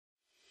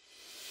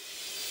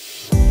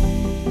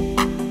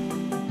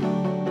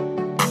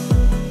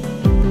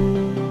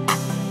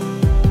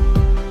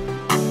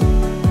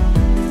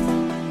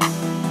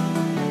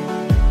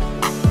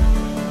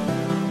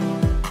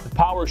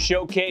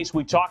Showcase.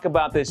 We talk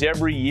about this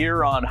every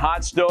year on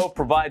Hot Stove.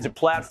 Provides a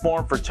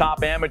platform for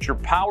top amateur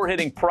power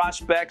hitting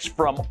prospects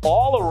from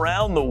all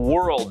around the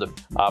world.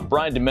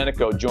 Brian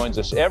Domenico joins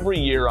us every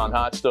year on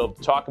Hot Stove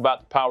to talk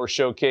about the Power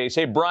Showcase.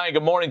 Hey, Brian,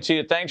 good morning to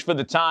you. Thanks for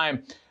the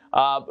time.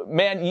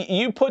 Man,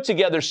 you put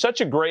together such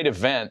a great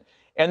event.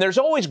 And there's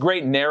always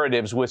great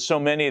narratives with so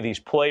many of these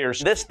players.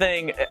 This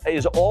thing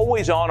is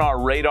always on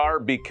our radar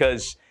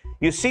because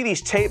you see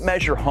these tape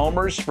measure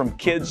homers from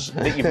kids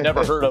that you've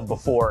never heard of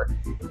before.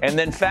 And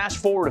then fast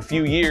forward a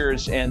few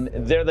years, and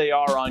there they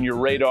are on your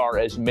radar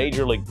as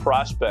major league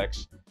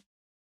prospects.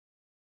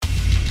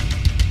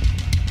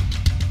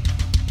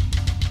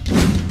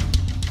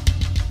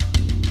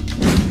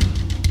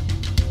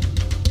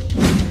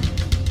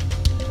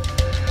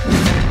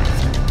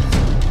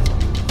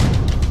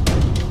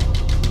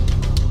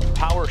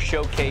 Power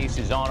Showcase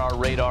is on our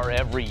radar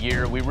every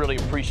year. We really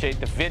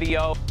appreciate the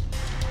video.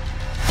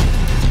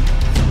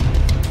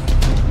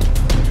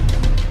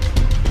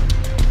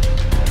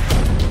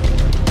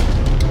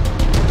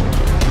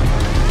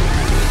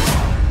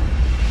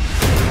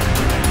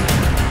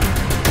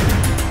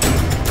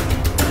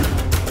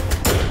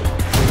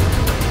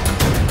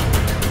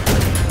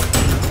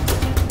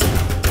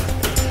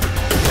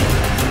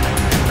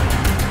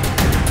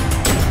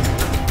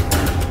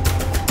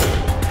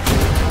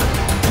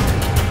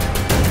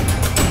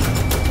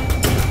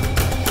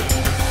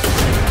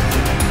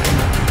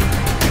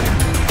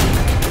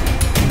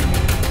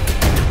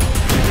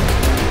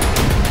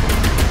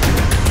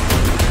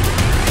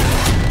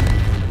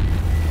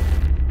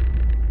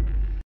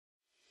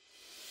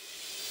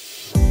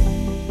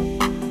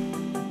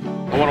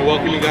 I want to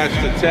welcome you guys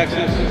to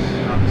Texas.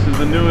 This is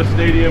the newest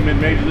stadium in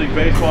Major League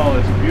Baseball.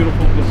 It's a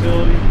beautiful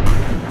facility.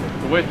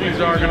 The way things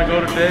are going to go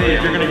today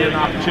is you're going to get an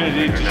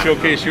opportunity to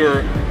showcase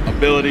your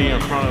ability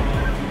in front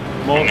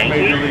of most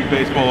Major League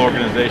Baseball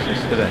organizations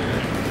today.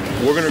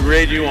 We're going to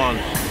grade you on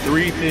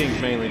three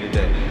things mainly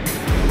today: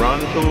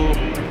 run tool,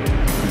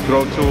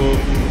 throw tool,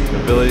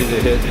 the ability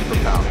to hit for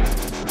power.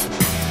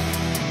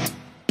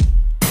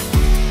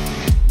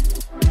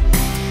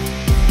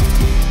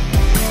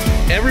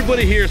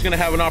 Everybody here is going to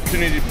have an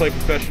opportunity to play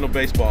professional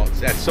baseball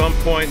at some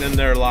point in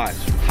their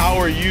lives. How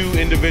are you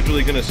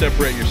individually going to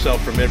separate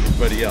yourself from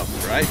everybody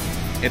else, right?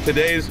 And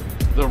today's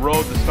the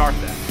road to start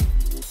that.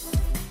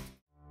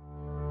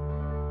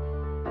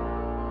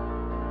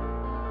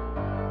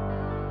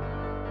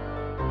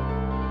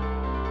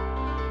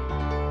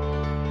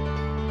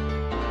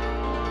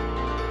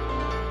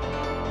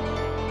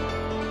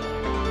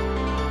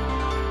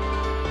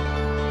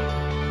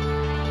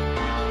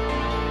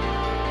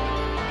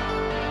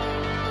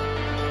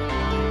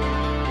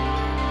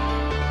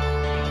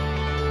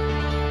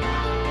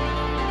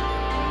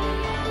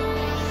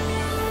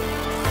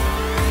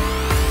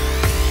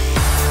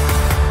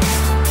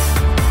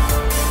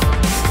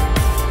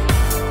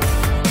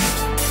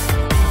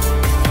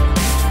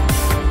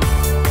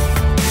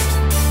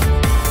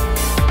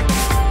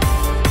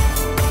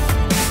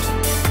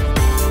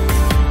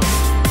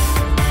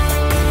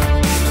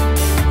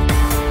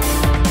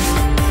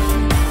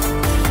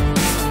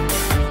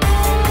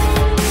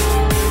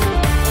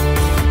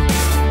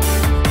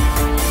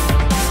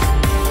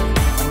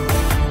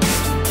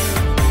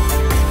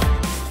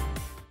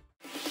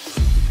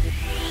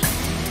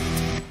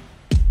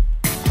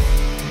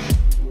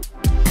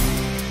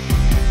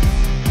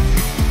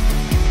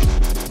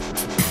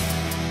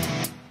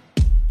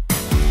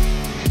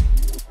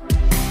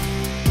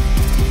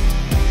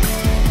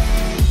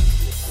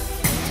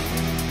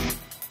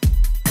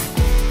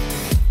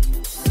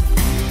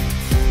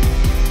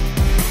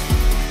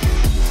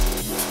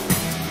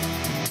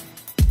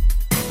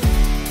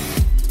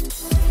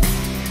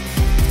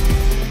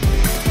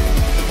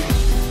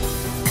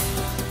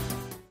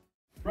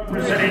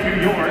 Representing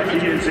New York,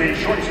 he is a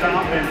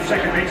shortstop and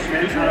second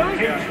baseman out of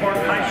Kings Park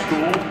High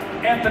School,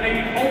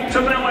 Anthony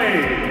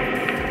Altobelli.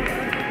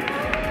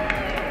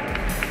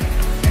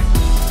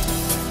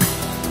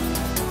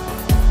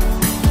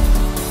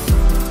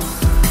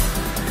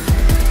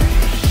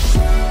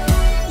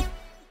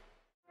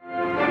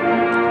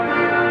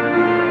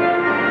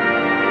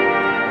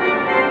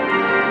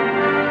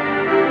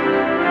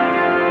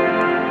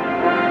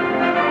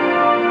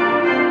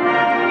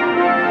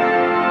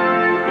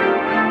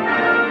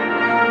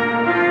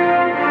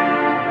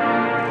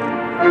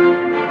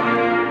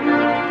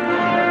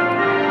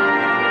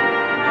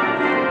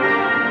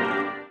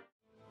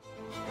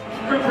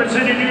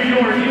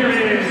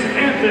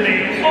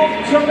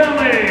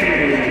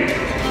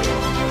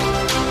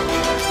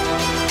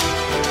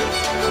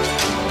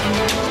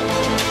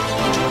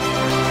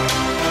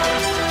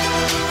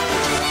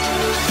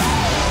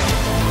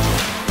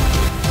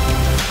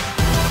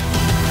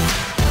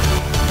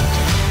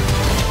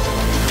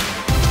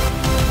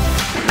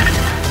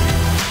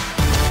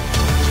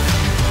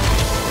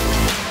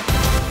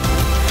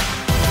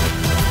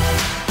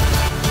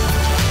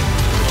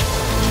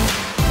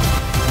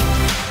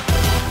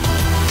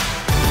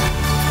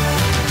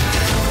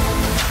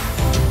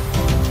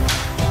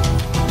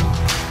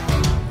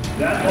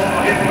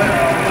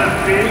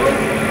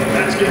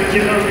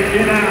 get up and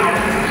get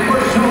out.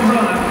 First home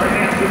run for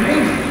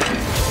Anthony.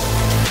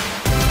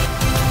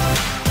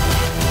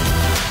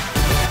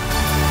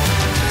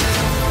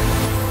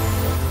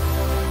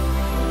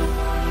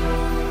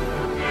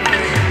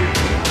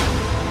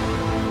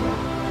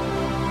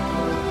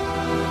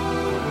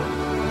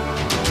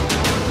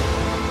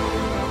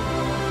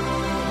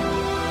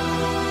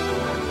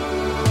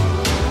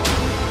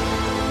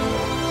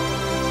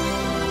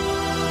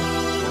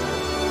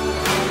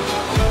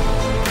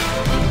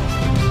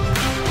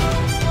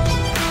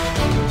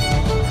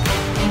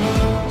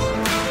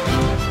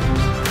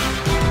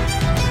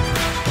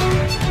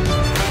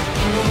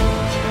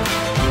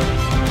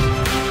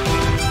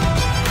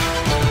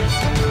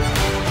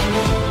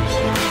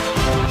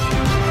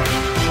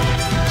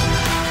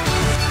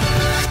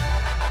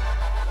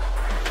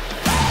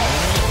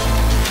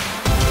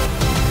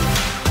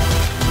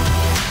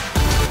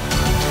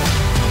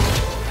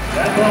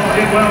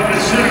 Hit well to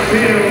center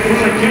field for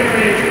the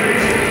carry.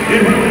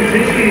 It will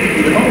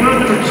be the home run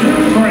number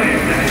 2 for